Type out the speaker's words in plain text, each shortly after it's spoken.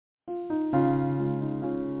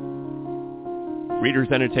Readers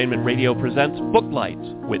Entertainment Radio presents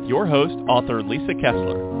Booklights with your host, author Lisa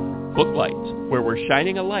Kessler. Booklights, where we're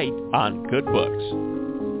shining a light on good books.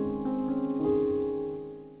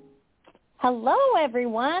 Hello,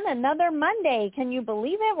 everyone. Another Monday. Can you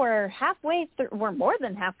believe it? We're more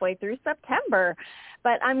than halfway through September.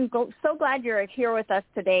 But I'm so glad you're here with us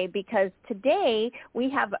today because today we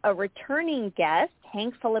have a returning guest,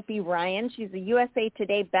 Philippi Ryan. She's a USA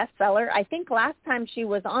Today bestseller. I think last time she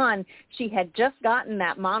was on, she had just gotten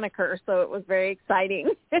that moniker, so it was very exciting.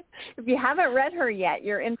 If you haven't read her yet,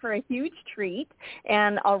 you're in for a huge treat.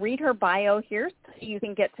 And I'll read her bio here so you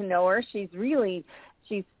can get to know her. She's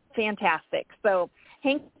fantastic. So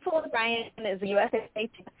Philippi Ryan is a USA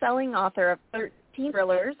best-selling author of 13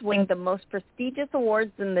 thrillers, winning the most prestigious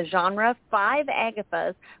awards in the genre, 5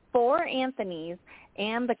 Agathas, 4 Anthonys,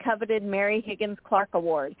 and the coveted Mary Higgins Clark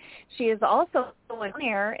Award. She is also an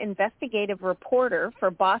on-air investigative reporter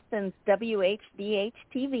for Boston's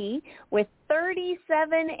WHDH-TV with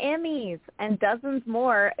 37 Emmys and dozens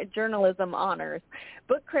more journalism honors.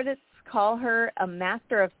 Book critics call her a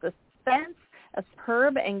master of suspense, a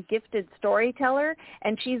superb and gifted storyteller,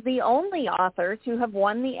 and she's the only author to have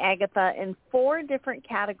won the Agatha in 4 different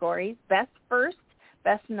categories: Best First,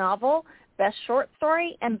 Best Novel, Best Short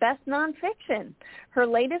Story, and Best Nonfiction. Her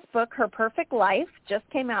latest book, Her Perfect Life, just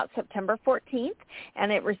came out September 14th,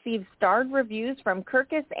 and it received starred reviews from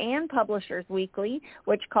Kirkus and Publishers Weekly,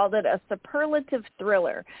 which called it a superlative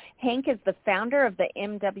thriller. Hank is the founder of the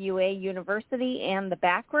MWA University and the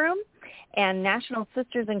Backroom, and National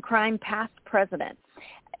Sisters in Crime past president.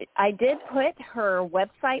 I did put her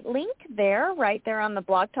website link there, right there on the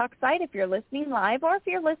Blog Talk site. If you're listening live or if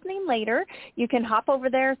you're listening later, you can hop over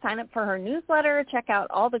there, sign up for her newsletter, check out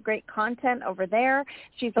all the great content over there.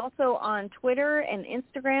 She's also on Twitter and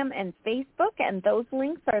Instagram and Facebook, and those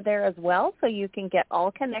links are there as well, so you can get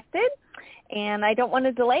all connected. And I don't want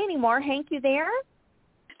to delay anymore. Hank, you there?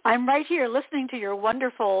 I'm right here listening to your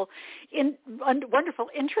wonderful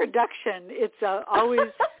introduction. It's always...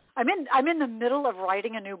 I'm in the middle of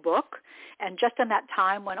writing a new book, and just in that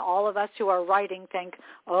time when all of us who are writing think,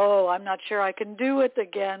 "Oh, I'm not sure I can do it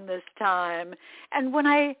again this time." And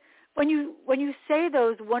when you say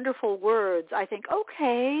those wonderful words, I think,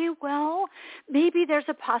 okay, well, maybe there's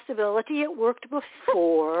a possibility it worked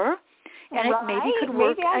before, and right. It maybe could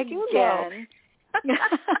work again.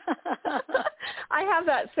 I have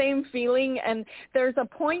that same feeling, and there's a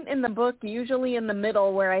point in the book, usually in the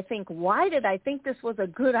middle, where I think, why did I think this was a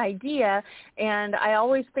good idea? And I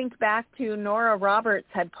always think back to Nora Roberts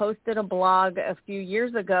had posted a blog a few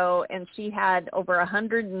years ago, and she had over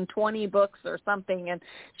 120 books or something, and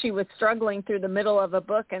she was struggling through the middle of a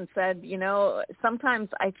book and said, sometimes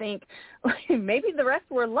I think maybe the rest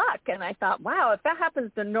were luck. And I thought, wow, if that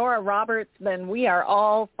happens to Nora Roberts, then we are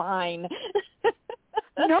all fine.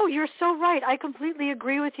 No, you're so right. I completely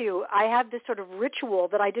agree with you. I have this sort of ritual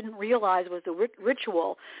that I didn't realize was a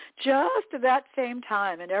ritual. Just at that same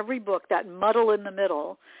time, in every book, that muddle in the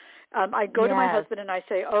middle, I go to my husband and I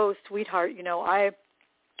say, "Oh, sweetheart,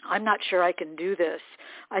 I'm not sure I can do this.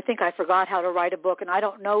 I think I forgot how to write a book, and I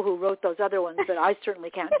don't know who wrote those other ones, but I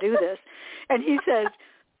certainly can't do this." And he says,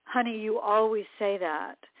 "Honey, you always say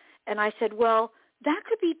that." And I said, "Well, that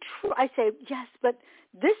could be true." I say, "Yes, but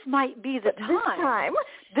this might be the time.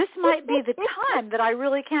 This might be the time that I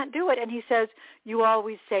really can't do it." And he says, "You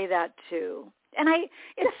always say that too." And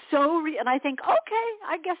it's so, and I think, okay,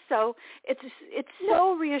 I guess so. It's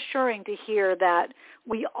so reassuring to hear that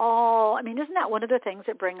we all, isn't that one of the things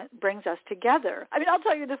that brings us together? I'll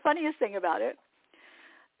tell you the funniest thing about it.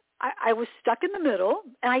 I was stuck in the middle,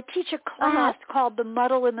 and I teach a class called The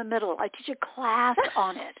Muddle in the Middle. I teach a class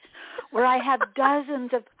on it where I have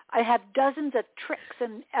dozens of tricks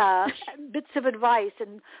and bits of advice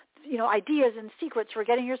and ideas and secrets for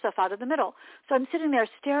getting yourself out of the middle. So I'm sitting there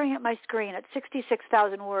staring at my screen at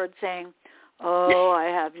 66,000 words saying, "Oh, I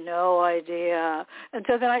have no idea." And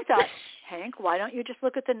so then I thought, Hank, why don't you just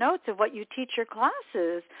look at the notes of what you teach your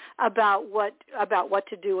classes about what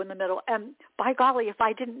to do in the middle? And by golly, if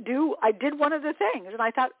I did one of the things. And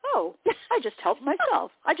I thought, oh, I just helped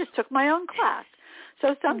myself. I just took my own class.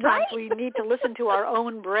 So sometimes we need to listen to our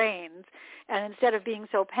own brains, and instead of being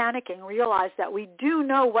so panicking, realize that we do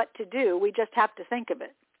know what to do. We just have to think of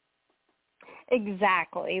it.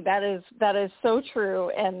 Exactly. That is so true.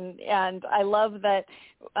 And I love that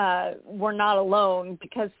we're not alone,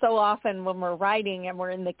 because so often when we're writing and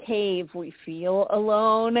we're in the cave, we feel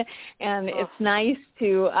alone. And it's nice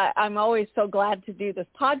to, I'm always so glad to do this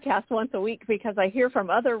podcast once a week, because I hear from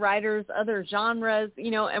other writers, other genres,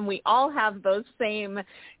 and we all have those same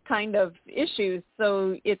kind of issues.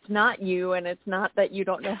 So it's not you, and it's not that you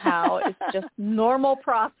don't know how. It's just normal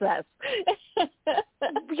process.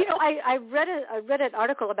 I read an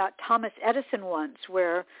article about Thomas Edison once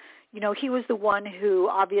where, he was the one who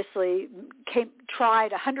obviously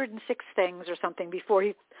tried 106 things or something before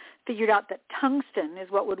he figured out that tungsten is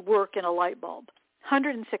what would work in a light bulb.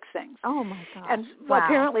 106 things. Oh, my gosh. And wow.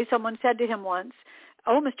 Apparently someone said to him once,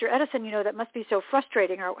 "Oh, Mr. Edison, that must be so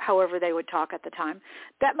frustrating," or however they would talk at the time.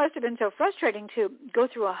 "That must have been so frustrating to go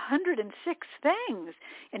through 106 things."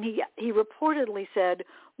 And he reportedly said,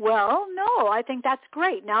 "Well, no, I think that's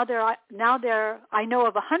great. Now I know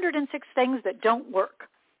of 106 things that don't work."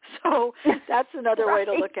 So that's another right.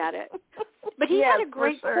 way to look at it. But he had a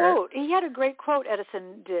great quote. He had a great quote,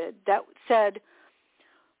 Edison did, that said,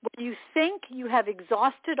 "When you think you have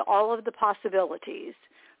exhausted all of the possibilities,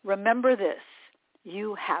 remember this: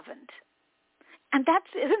 you haven't." And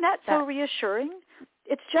isn't that so reassuring?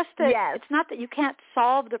 It's just that It's not that you can't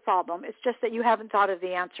solve the problem. It's just that you haven't thought of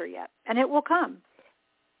the answer yet, and it will come.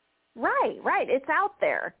 Right. It's out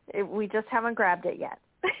there. We just haven't grabbed it yet.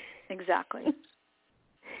 Exactly.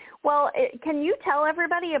 Well, can you tell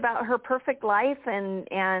everybody about Her Perfect Life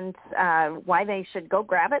and why they should go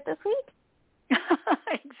grab it this week?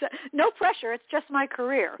 No pressure. It's just my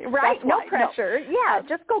career. Right. No pressure. No. Yeah.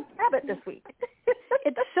 Just go grab it this week.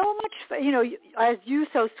 It's so much, as you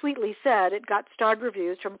so sweetly said, it got starred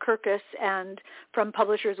reviews from Kirkus and from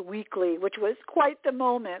Publishers Weekly, which was quite the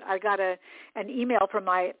moment. I got an email from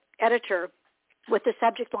my editor with the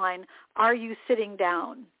subject line, "Are you sitting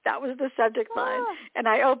down?" That was the subject line. And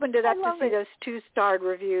I opened it up to see those 2 starred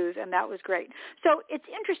reviews, and that was great. So it's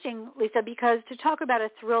interesting, Lisa, because to talk about a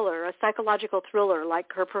thriller, a psychological thriller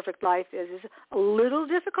like Her Perfect Life is a little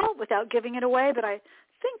difficult without giving it away, but I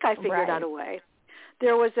think I figured out a way.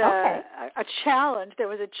 There was a challenge. There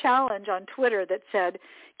was a challenge on Twitter that said,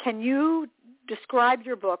 "Can you describe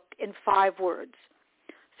your book in 5 words?"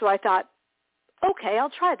 So I thought, okay, I'll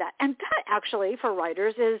try that. And that actually, for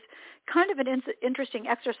writers, is kind of an interesting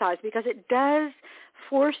exercise, because it does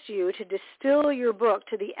force you to distill your book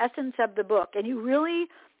to the essence of the book. And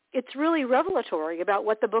it's really revelatory about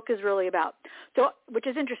what the book is really about, so which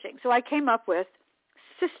is interesting. So I came up with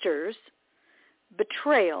sisters,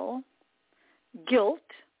 betrayal,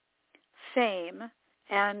 guilt, fame,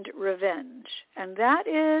 and revenge. And that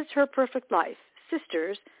is Her Perfect Life.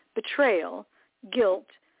 Sisters, betrayal, guilt,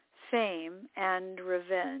 fame, and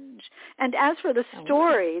revenge. And as for the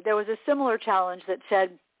story, there was a similar challenge that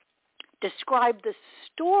said, describe the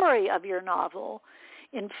story of your novel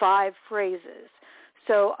in 5 phrases.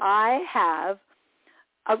 So I have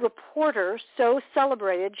a reporter so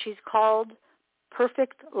celebrated, she's called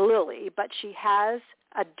Perfect Lily, but she has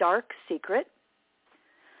a dark secret.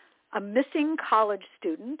 A missing college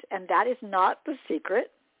student, and that is not the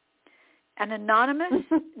secret. An anonymous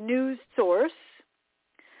news source.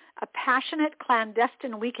 A passionate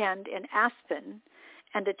clandestine weekend in Aspen,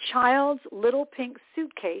 and a child's little pink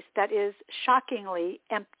suitcase that is shockingly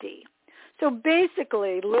empty. So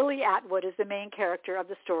basically, Lily Atwood is the main character of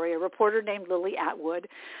the story, a reporter named Lily Atwood,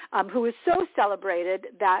 who is so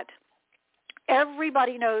celebrated that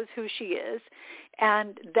everybody knows who she is,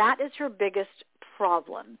 and that is her biggest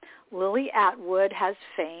problem. Lily Atwood has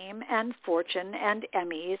fame and fortune and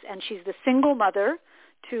Emmys, and she's the single mother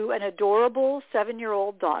to an adorable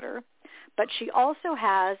 7-year-old daughter, but she also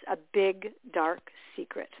has a big, dark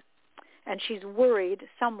secret, and she's worried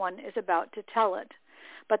someone is about to tell it.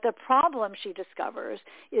 But the problem, she discovers,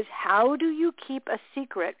 is how do you keep a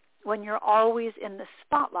secret when you're always in the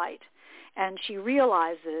spotlight? And she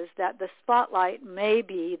realizes that the spotlight may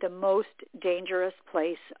be the most dangerous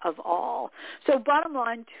place of all. So bottom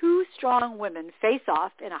line, 2 strong women face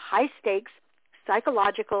off in a high-stakes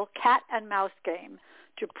psychological cat and mouse game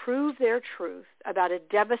to prove their truth about a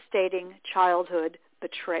devastating childhood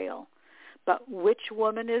betrayal. But which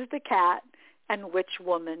woman is the cat and which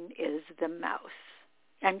woman is the mouse?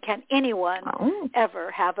 And can anyone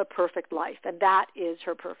ever have a perfect life? And that is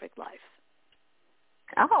Her Perfect Life.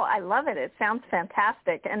 Oh, I love it. It sounds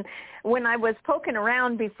fantastic. And when I was poking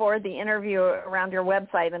around before the interview around your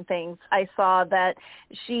website and things, I saw that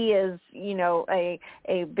she is, a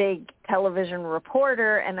big television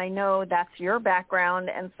reporter, and I know that's your background.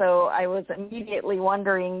 And so I was immediately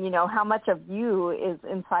wondering, how much of you is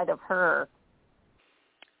inside of her?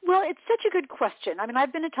 Well, it's such a good question. I mean,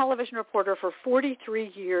 I've been a television reporter for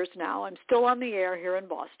 43 years now. I'm still on the air here in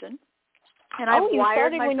Boston. And I've you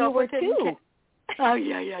wired started myself when you were with hidden 2. Oh,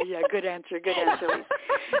 yeah. Good answer.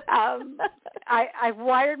 I've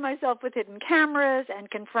wired myself with hidden cameras and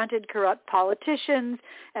confronted corrupt politicians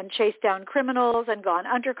and chased down criminals and gone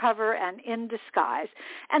undercover and in disguise.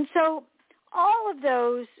 And so all of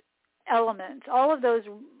those elements, all of those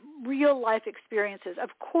real-life experiences, of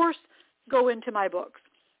course, go into my books.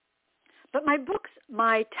 But my books,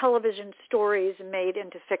 my television stories made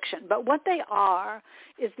into fiction. But what they are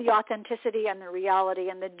is the authenticity and the reality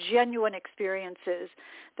and the genuine experiences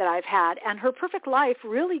that I've had. And Her Perfect Life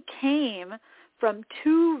really came from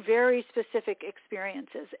 2 very specific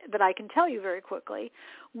experiences that I can tell you very quickly.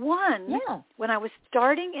 One, when I was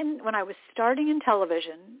starting in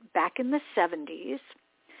television back in the 70s,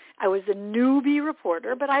 I was a newbie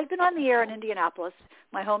reporter, but I'd been on the air in Indianapolis,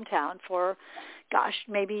 my hometown, for,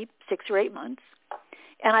 maybe 6 or 8 months.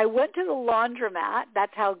 And I went to the laundromat.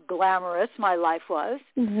 That's how glamorous my life was.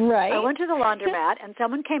 Right. I went to the laundromat, and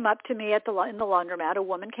someone came up to me in the laundromat. A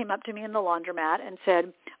woman came up to me in the laundromat and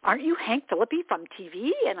said, "Aren't you Hank Philippi from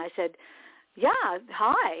TV?" And I said, "Yeah,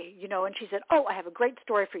 hi." And she said, "Oh, I have a great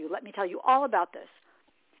story for you. Let me tell you all about this."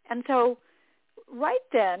 And so right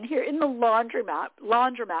then, here in the laundromat,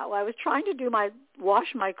 while I was trying to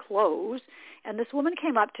wash my clothes, and this woman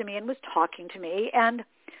came up to me and was talking to me. And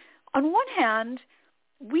on one hand,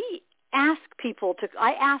 I ask people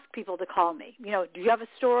to call me. Do you have a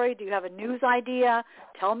story? Do you have a news idea?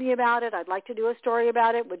 Tell me about it. I'd like to do a story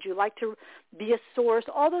about it. Would you like to be a source?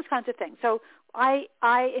 All those kinds of things. So I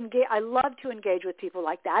love to engage with people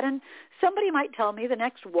like that. And somebody might tell me the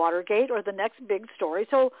next Watergate or the next big story.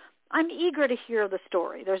 So I'm eager to hear the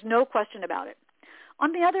story. There's no question about it.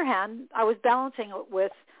 On the other hand, I was balancing it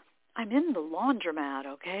with, I'm in the laundromat,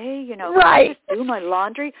 okay? Right. I just do my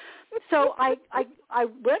laundry. So I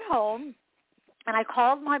went home and I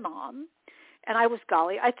called my mom, and I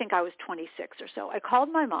think I was 26 or so. I called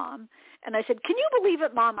my mom and I said, "Can you believe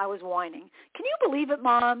it, Mom?" I was whining. "Can you believe it,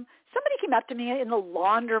 Mom? Somebody came up to me in the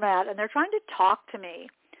laundromat and they're trying to talk to me."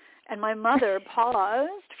 And my mother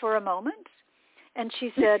paused for a moment and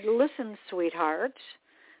she said, "Listen, sweetheart,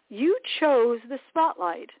 you chose the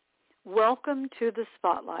spotlight. Welcome to the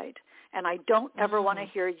spotlight, and I don't ever want to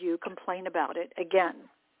hear you complain about it again."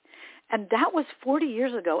 And that was 40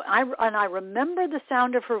 years ago, and I remember the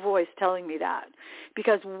sound of her voice telling me that,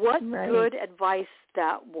 because what good advice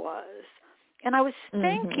that was. And I was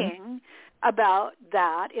thinking about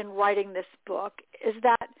that in writing this book, is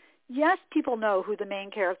that, yes, people know who the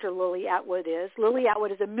main character Lily Atwood is. Lily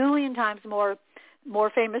Atwood is a million times more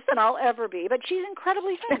famous than I'll ever be, but she's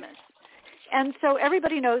incredibly famous. And so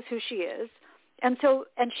everybody knows who she is. And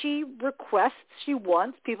she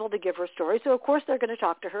wants people to give her stories. So, of course, they're going to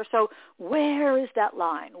talk to her. So where is that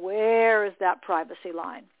line? Where is that privacy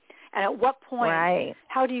line? And at what point,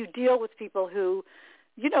 how do you deal with people who,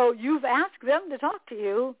 you've asked them to talk to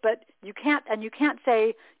you, but you can't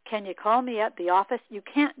say, "Can you call me at the office?" You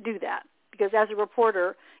can't do that, because as a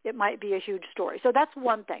reporter, it might be a huge story. So that's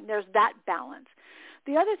one thing. There's that balance.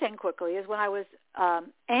 The other thing quickly is when I was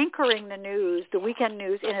anchoring the weekend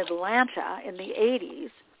news in Atlanta in the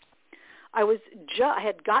 80s, I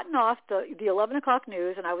had gotten off the 11 o'clock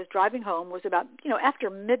news, and I was driving home. It was about, after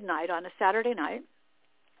midnight on a Saturday night.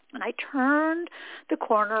 And I turned the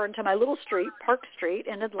corner into my little street, Park Street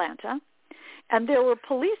in Atlanta, and there were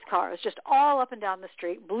police cars just all up and down the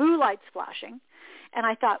street, blue lights flashing. And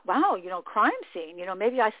I thought, wow, crime scene,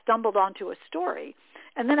 maybe I stumbled onto a story.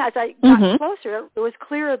 And then as I got closer, it was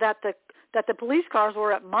clear that the police cars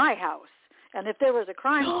were at my house. And if there was a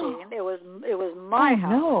crime scene, it was my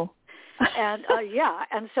house. No. And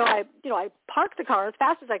and so I parked the car as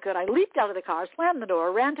fast as I could. I leaped out of the car, slammed the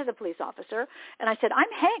door, ran to the police officer, and I said,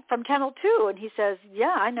 "I'm Hank from Channel 2." And he says,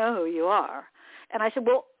 "Yeah, I know who you are." And I said,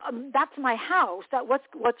 "Well, that's my house.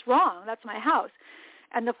 What's wrong? That's my house."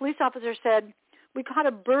 And the police officer said, "We caught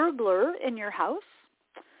a burglar in your house.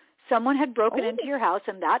 Someone had broken into your house,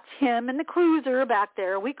 and that's him in the cruiser back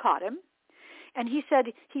there. We caught him." And he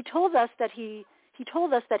said he told us that he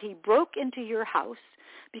broke into your house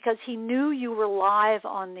because he knew you were live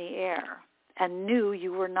on the air and knew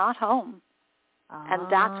you were not home. And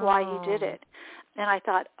that's why he did it. And I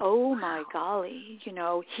thought, oh my golly,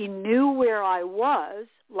 he knew where I was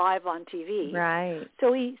live on TV. Right.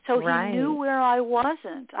 So he knew where I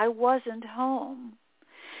wasn't. I wasn't home.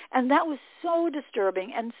 And that was so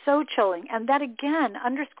disturbing and so chilling. And that, again,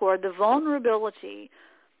 underscored the vulnerability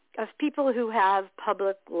of people who have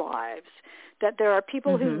public lives, that there are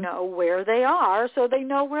people who know where they are, so they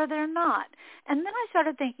know where they're not. And then I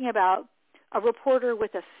started thinking about, a reporter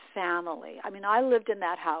with a family. I mean, I lived in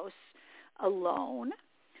that house alone,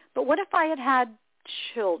 but what if I had had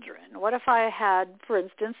children? What if I had, for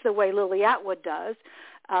instance, the way Lily Atwood does,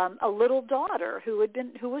 a little daughter who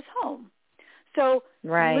was home? So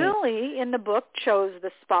Lily in the book chose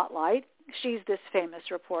the spotlight. She's this famous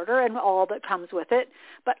reporter and all that comes with it.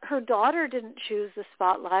 But her daughter didn't choose the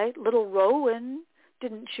spotlight. Little Rowan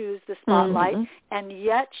didn't choose the spotlight. And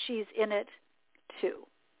yet she's in it too.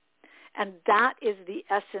 And that is the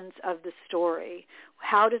essence of the story.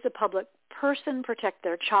 How does a public person protect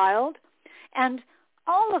their child? And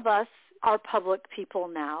all of us are public people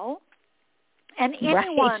now. And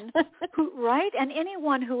anyone and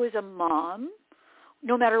anyone who is a mom,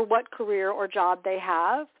 no matter what career or job they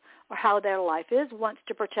have or how their life is, wants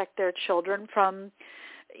to protect their children from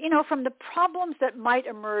the problems that might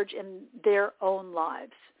emerge in their own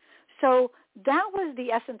lives. So that was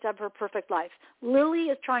the essence of her perfect life. Lily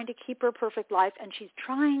is trying to keep her perfect life, and she's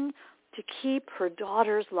trying to keep her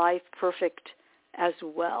daughter's life perfect as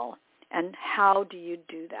well. And how do you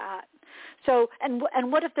do that? So, and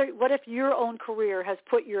what if your own career has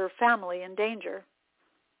put your family in danger?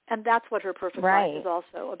 And that's what her perfect life is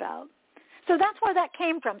also about. So that's where that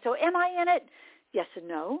came from. So am I in it? Yes and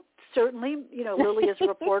no. Certainly, Lily is a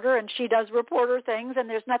reporter, and she does reporter things, and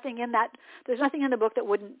there's nothing in the book that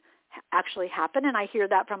wouldn't actually happen, and I hear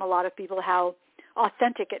that from a lot of people, how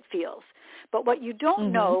authentic it feels. But what you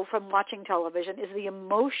don't know from watching television is the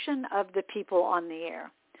emotion of the people on the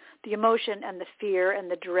air. The emotion and the fear and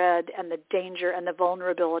the dread and the danger and the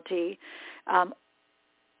vulnerability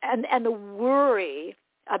and the worry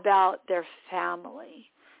about their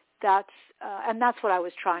family. That's what I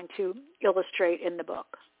was trying to illustrate in the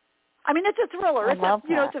book. I mean, it's a thriller.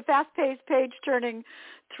 It's a fast-paced, page-turning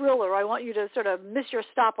thriller. I want you to sort of miss your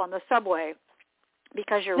stop on the subway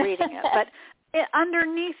because you're reading it. But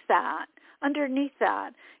underneath that,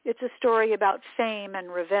 it's a story about fame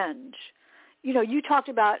and revenge. You talked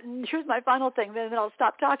about, and here's my final thing, then I'll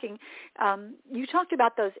stop talking. You talked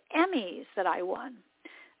about those Emmys that I won.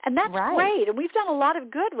 And that's great. And we've done a lot of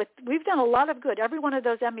good. Every one of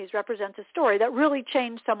those Emmys represents a story that really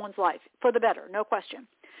changed someone's life for the better, no question.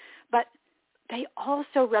 But they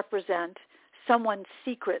also represent someone's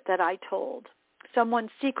secret that I told,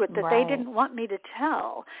 someone's secret that they didn't want me to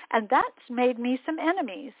tell. And that's made me some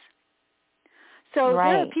enemies. So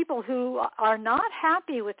there are people who are not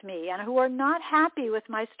happy with me and who are not happy with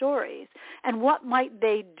my stories. And what might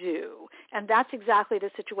they do? And that's exactly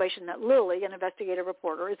the situation that Lily, an investigative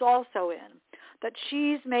reporter, is also in, that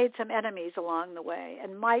she's made some enemies along the way.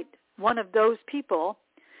 And might one of those people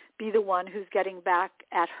be the one who's getting back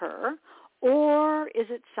at her? Or is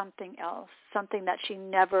it something else, something that she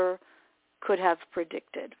never could have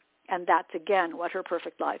predicted? And that's, again, what her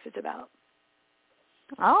perfect life is about.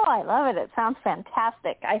 Oh, I love it. It sounds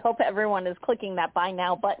fantastic. I hope everyone is clicking that buy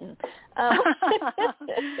now button.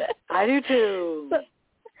 I do too.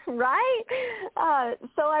 Right?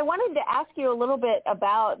 So I wanted to ask you a little bit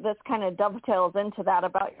about, this kind of dovetails into that,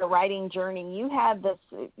 about your writing journey. You had this,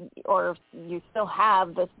 or you still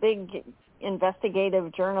have this big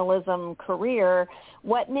investigative journalism career.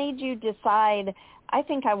 What made you decide, I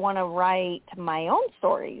think I want to write my own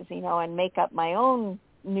stories, and make up my own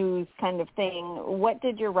news kind of thing? What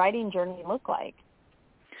did your writing journey look like?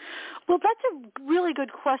 Well, that's a really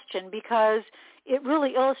good question, because it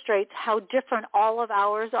really illustrates how different all of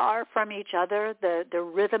ours are from each other, the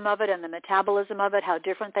rhythm of it and the metabolism of it, how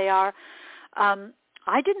different they are.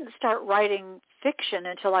 I didn't start writing fiction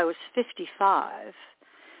until I was 55,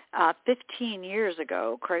 15 years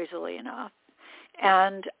ago, crazily enough.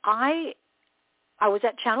 And I was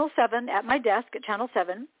at Channel 7, at my desk at Channel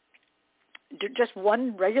 7, just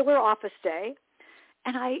one regular office day,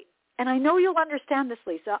 and I know you'll understand this,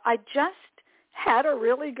 Lisa. I just had a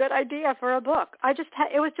really good idea for a book.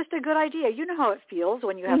 It was just a good idea. You know how it feels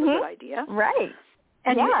when you have a good idea, right?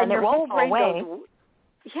 And your whole brain goes,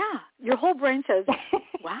 your whole brain says,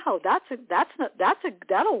 "Wow,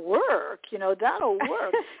 that'll work. That'll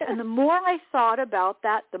work." And the more I thought about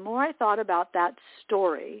that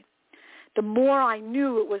story, the more I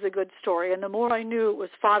knew it was a good story, and the more I knew it was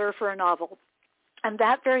fodder for a novel. And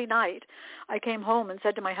that very night, I came home and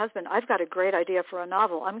said to my husband, "I've got a great idea for a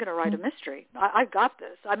novel. I'm going to write a mystery. I've got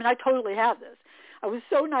this. I mean, I totally have this." I was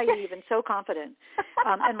so naive and so confident.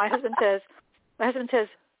 And my husband says,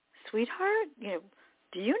 "Sweetheart,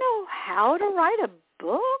 do you know how to write a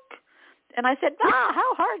book?" And I said,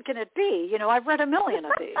 how hard can it be? You know, I've read a million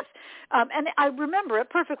of these. And I remember it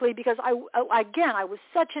perfectly because, I was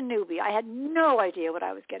such a newbie. I had no idea what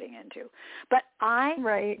I was getting into. But I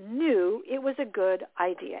knew it was a good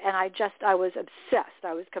idea. And I was obsessed.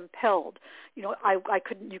 I was compelled. You know,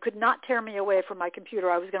 you could not tear me away from my computer.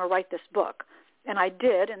 I was going to write this book. And I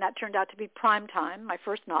did, and that turned out to be Prime Time, my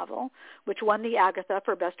first novel, which won the Agatha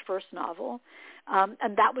for Best First Novel.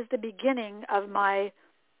 And that was the beginning of my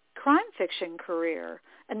crime fiction career.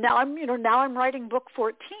 And now I'm writing book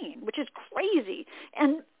 14, which is crazy.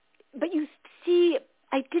 But you see,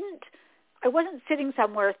 I wasn't sitting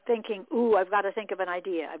somewhere thinking, ooh, I've got to think of an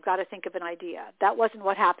idea. That wasn't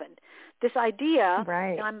what happened. This idea,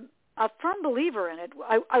 and I'm a firm believer in it.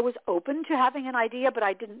 I was open to having an idea, but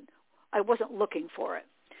I wasn't looking for it.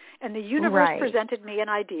 And the universe presented me an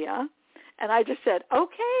idea, and I just said,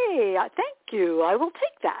 okay, thank you. I will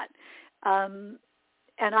take that.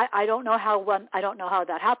 And I don't know how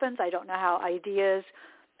that happens. I don't know how ideas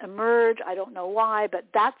emerge. I don't know why, but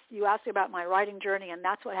you asked about my writing journey, and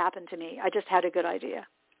that's what happened to me. I just had a good idea,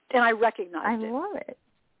 and I recognized it. I love it.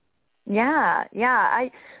 Yeah.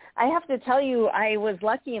 I have to tell you, I was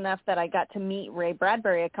lucky enough that I got to meet Ray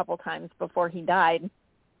Bradbury a couple times before he died.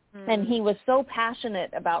 And he was so passionate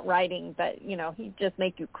about writing that, you know, he'd just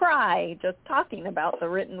make you cry just talking about the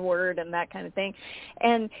written word and that kind of thing.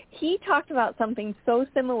 And he talked about something so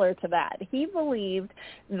similar to that. He believed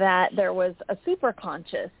that there was a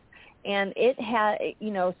superconscious, and it had,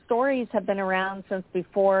 you know, stories have been around since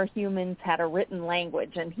before humans had a written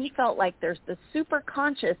language. And he felt like there's this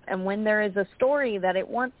superconscious, and when there is a story that it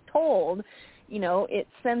wants told, you know, it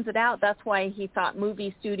sends it out. That's why he thought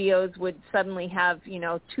movie studios would suddenly have, you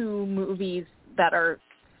know, two movies that are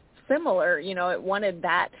similar. You know, it wanted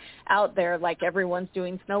that out there, like everyone's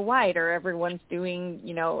doing Snow White, or everyone's doing,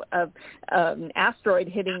 you know, an asteroid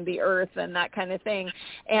hitting the Earth and that kind of thing.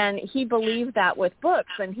 And he believed that with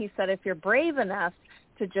books. And he said, if you're brave enough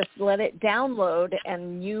to just let it download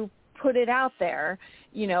and you put it out there,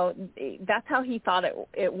 you know, that's how he thought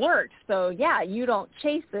it worked. So, yeah, you don't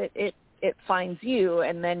chase it. It finds you,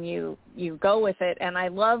 and then you go with it. And I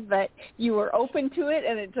love that you were open to it,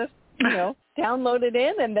 and it just, you know, downloaded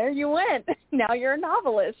in, and there you went. Now you're a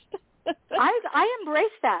novelist. I embrace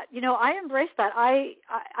that. You know, I embrace that. I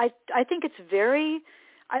think it's very.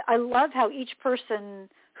 I love how each person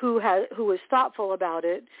who is thoughtful about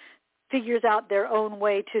it figures out their own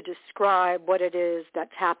way to describe what it is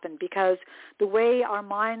that's happened, because the way our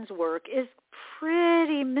minds work is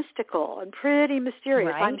pretty mystical and pretty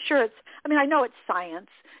mysterious. I'm sure I know it's science,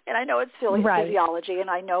 and I know it's physiology, and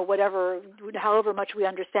I know however much we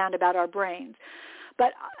understand about our brains.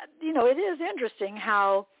 But, you know, it is interesting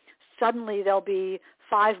how suddenly there'll be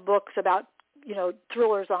 5 books about, you know,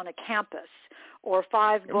 thrillers on a campus, or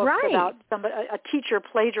 5 books about a teacher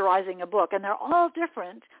plagiarizing a book, and they're all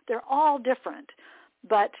different.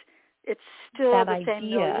 But it's still the same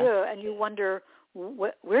milieu, and you wonder,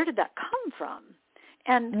 where did that come from?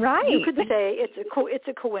 And you could say it's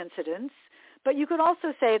a coincidence, but you could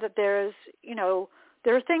also say that there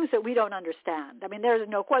are things that we don't understand. I mean, there's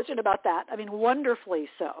no question about that. I mean, wonderfully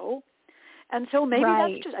so. And so maybe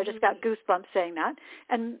that's I just got goosebumps saying that.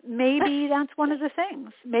 And maybe that's one of the things.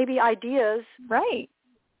 Maybe ideas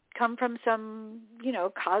come from some, you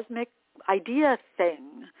know, cosmic idea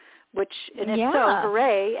thing, and if so,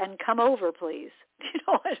 hooray, and come over, please. You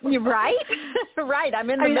know, you're right. I'm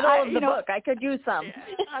in the middle of the book. I could use some.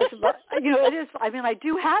 You know, it is. I mean, I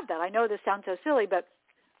do have that. I know this sounds so silly, but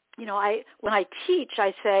you know, when I teach,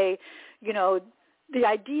 I say, you know, the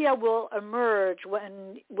idea will emerge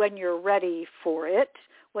when you're ready for it,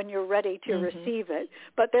 when you're ready to receive it.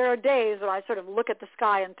 But there are days when I sort of look at the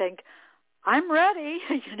sky and think, I'm ready.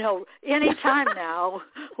 You know, any time now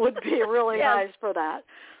would be really nice for that.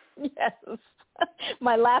 Yes.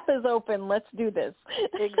 My lap is open. Let's do this.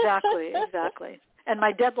 Exactly. And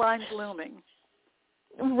my deadline's looming.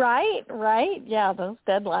 Right. Yeah, those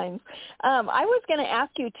deadlines. I was going to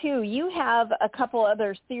ask you, too, you have a couple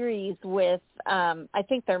other series with, I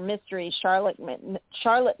think they're mysteries, Charlotte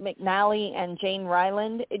McNally and Jane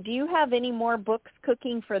Ryland. Do you have any more books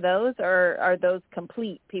cooking for those, or are those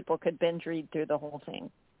complete? People could binge read through the whole thing.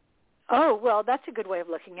 Oh, well, that's a good way of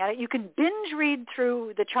looking at it. You can binge read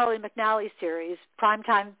through the Charlie McNally series,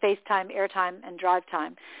 Primetime, FaceTime, Airtime, and Drive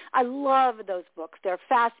Time. I love those books. They're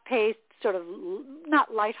fast-paced, sort of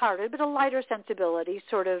not lighthearted, but a lighter sensibility,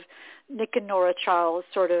 sort of Nick and Nora Charles,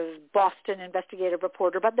 sort of Boston investigative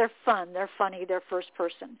reporter, but they're fun, they're funny, they're first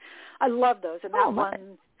person. I love those. And that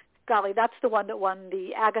one, golly, that's the one that won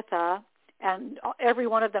the Agatha, and every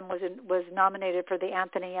one of them was nominated for the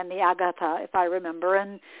Anthony and the Agatha, if I remember,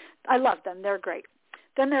 and I love them. They're great.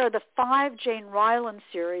 Then there are the 5 Jane Ryland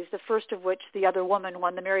series, the first of which, The Other Woman,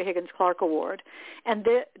 won the Mary Higgins Clark Award. And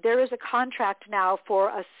there is a contract now for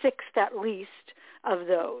a 6th at least of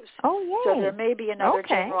those. Oh, yay. So there may be another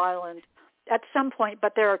Jane Ryland at some point,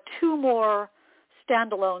 but there are 2 more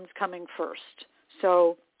standalones coming first.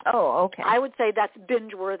 So I would say that's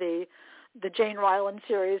binge-worthy. The Jane Ryland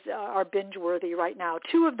series are binge-worthy right now.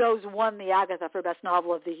 2 of those won the Agatha for Best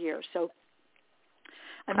Novel of the Year. So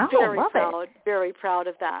I'm very proud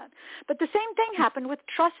of that. But the same thing happened with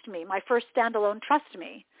Trust Me, my first standalone Trust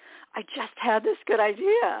Me. I just had this good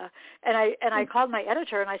idea, and I called my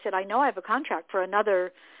editor and I said, I know I have a contract for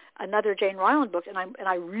another Jane Ryland book, and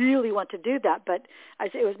I really want to do that. But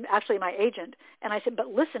it was actually my agent, and I said, but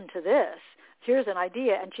listen to this. Here's an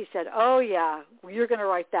idea. And she said, oh, yeah, you're going to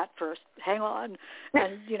write that first. Hang on.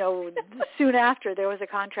 And, soon after, there was a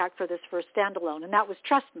contract for this first standalone, and that was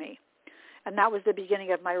Trust Me. And that was the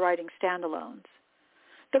beginning of my writing standalones.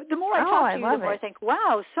 The more I talk to you, the more I think,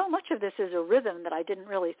 wow, so much of this is a rhythm that I didn't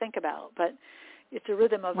really think about, but it's a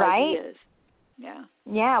rhythm of ideas. Yeah.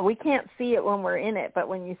 Yeah, we can't see it when we're in it, but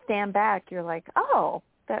when you stand back, you're like, oh,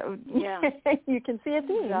 you can see a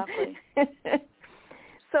theme. Exactly.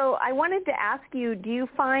 So I wanted to ask you, do you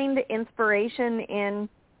find inspiration in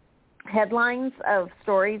headlines of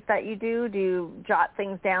stories that you do? Do you jot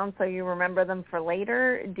things down so you remember them for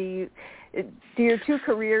later? Do your 2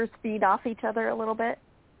 careers feed off each other a little bit?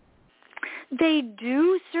 They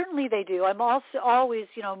do. Certainly they do. I'm also always,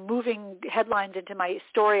 moving headlines into my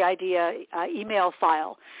story idea email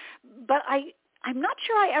file. But I'm not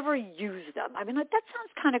sure I ever use them. I mean, that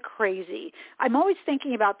sounds kind of crazy. I'm always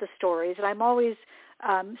thinking about the stories, and I'm always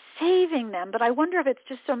saving them, but I wonder if it's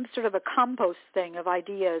just some sort of a compost thing of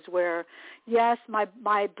ideas where, yes,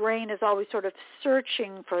 my brain is always sort of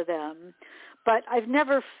searching for them, but I've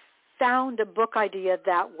never found a book idea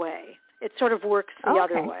that way. It sort of works the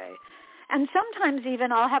other way. And sometimes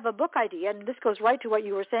even I'll have a book idea, and this goes right to what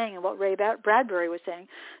you were saying and what Ray Bradbury was saying.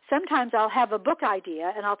 Sometimes I'll have a book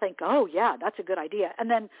idea, and I'll think, oh, yeah, that's a good idea. And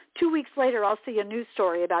then 2 weeks later, I'll see a news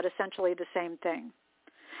story about essentially the same thing.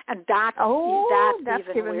 And that's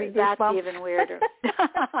even weirder.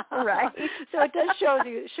 Right. So it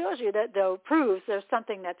shows you that, though, proves there's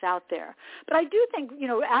something that's out there. But I do think,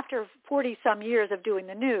 after 40-some years of doing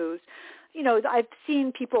the news, I've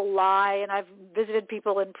seen people lie, and I've visited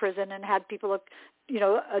people in prison and had people,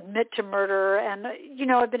 admit to murder. And,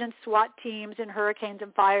 I've been in SWAT teams in hurricanes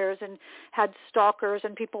and fires and had stalkers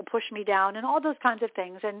and people push me down and all those kinds of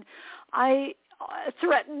things. And I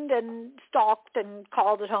threatened and stalked and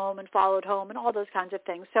called it home and followed home and all those kinds of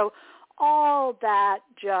things. So all that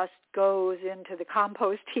just goes into the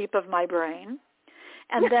compost heap of my brain.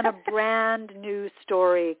 And then a brand new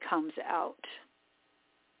story comes out.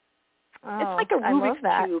 Oh, it's like a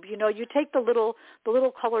Rubik's Cube. You take the little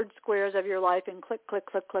colored squares of your life and click, click,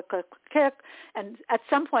 click, click, click, click, and at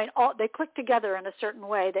some point they click together in a certain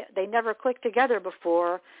way. They never clicked together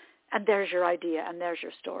before, and there's your idea, and there's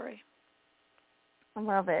your story. I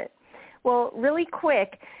love it. Well, really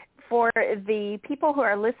quick, for the people who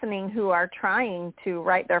are listening who are trying to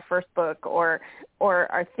write their first book or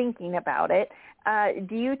are thinking about it,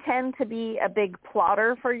 do you tend to be a big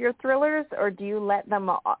plotter for your thrillers, or do you let them,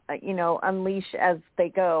 unleash as they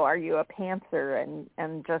go? Are you a pantser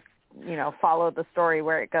and just, follow the story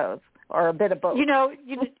where it goes, or a bit of both?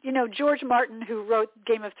 George Martin, who wrote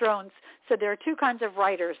Game of Thrones, said there are 2 kinds of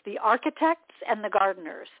writers, the architects and the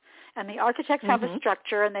gardeners. And the architects have a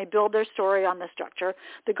structure, and they build their story on the structure.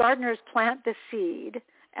 The gardeners plant the seed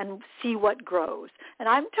and see what grows. And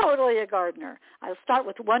I'm totally a gardener. I'll start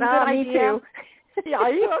with one good idea. Me too. Yeah,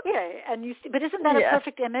 are you okay? And you see, but isn't that a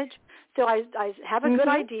perfect image? So I have a good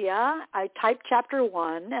idea. I type chapter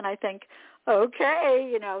 1, and I think,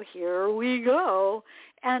 okay, here we go.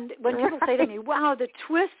 And when people say to me, wow, the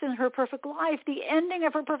twist in Her Perfect Life, the ending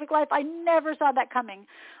of Her Perfect Life, I never saw that coming.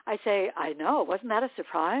 I say, I know. Wasn't that a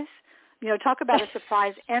surprise? Talk about a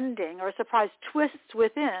surprise ending or a surprise twists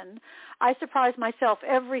within. I surprise myself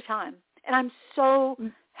every time. And I'm so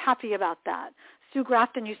happy about that. Sue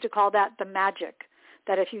Grafton used to call that the magic,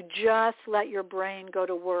 that if you just let your brain go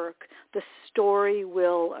to work, the story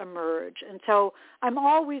will emerge. And so I'm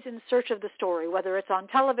always in search of the story, whether it's on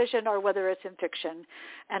television or whether it's in fiction.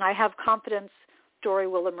 And I have confidence story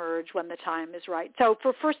will emerge when the time is right. So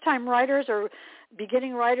for first-time writers or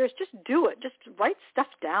beginning writers, just do it. Just write stuff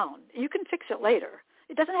down. You can fix it later.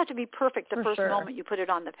 It doesn't have to be perfect the first moment you put it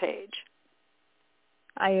on the page.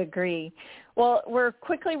 I agree. Well, we're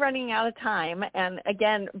quickly running out of time. And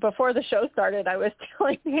again, before the show started, I was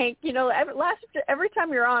telling Hank, every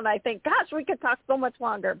time you're on, I think, gosh, we could talk so much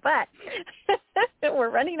longer. But we're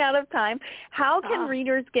running out of time. How can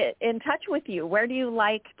readers get in touch with you? Where do you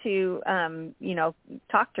like to,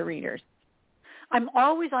 talk to readers? I'm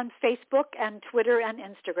always on Facebook and Twitter and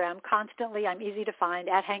Instagram. Constantly, I'm easy to find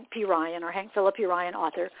at Hank P. Ryan or Hank Philippi Ryan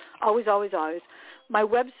author. Always, always, always. My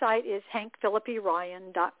website is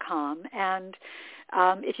hankphilippiryan.com. And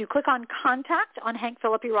if you click on Contact on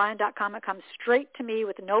hankphilippiryan.com, it comes straight to me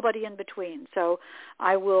with nobody in between. So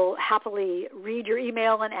I will happily read your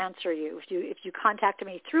email and answer you. If you contact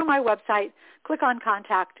me through my website, click on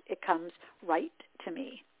Contact, it comes right to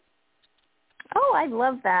me. Oh, I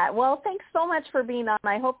love that. Well, thanks so much for being on.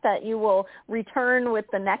 I hope that you will return with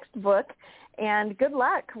the next book, and good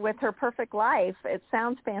luck with Her Perfect Life. It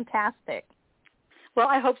sounds fantastic. Well,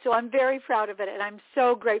 I hope so. I'm very proud of it, and I'm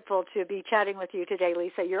so grateful to be chatting with you today,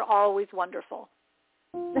 Lisa. You're always wonderful.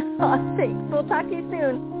 Thanks. We'll talk to you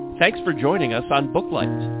soon. Thanks for joining us on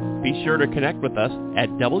Booklights. Be sure to connect with us at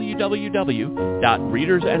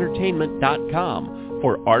www.readersentertainment.com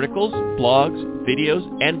for articles, blogs, videos,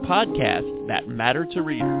 and podcasts that matter to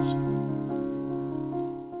readers.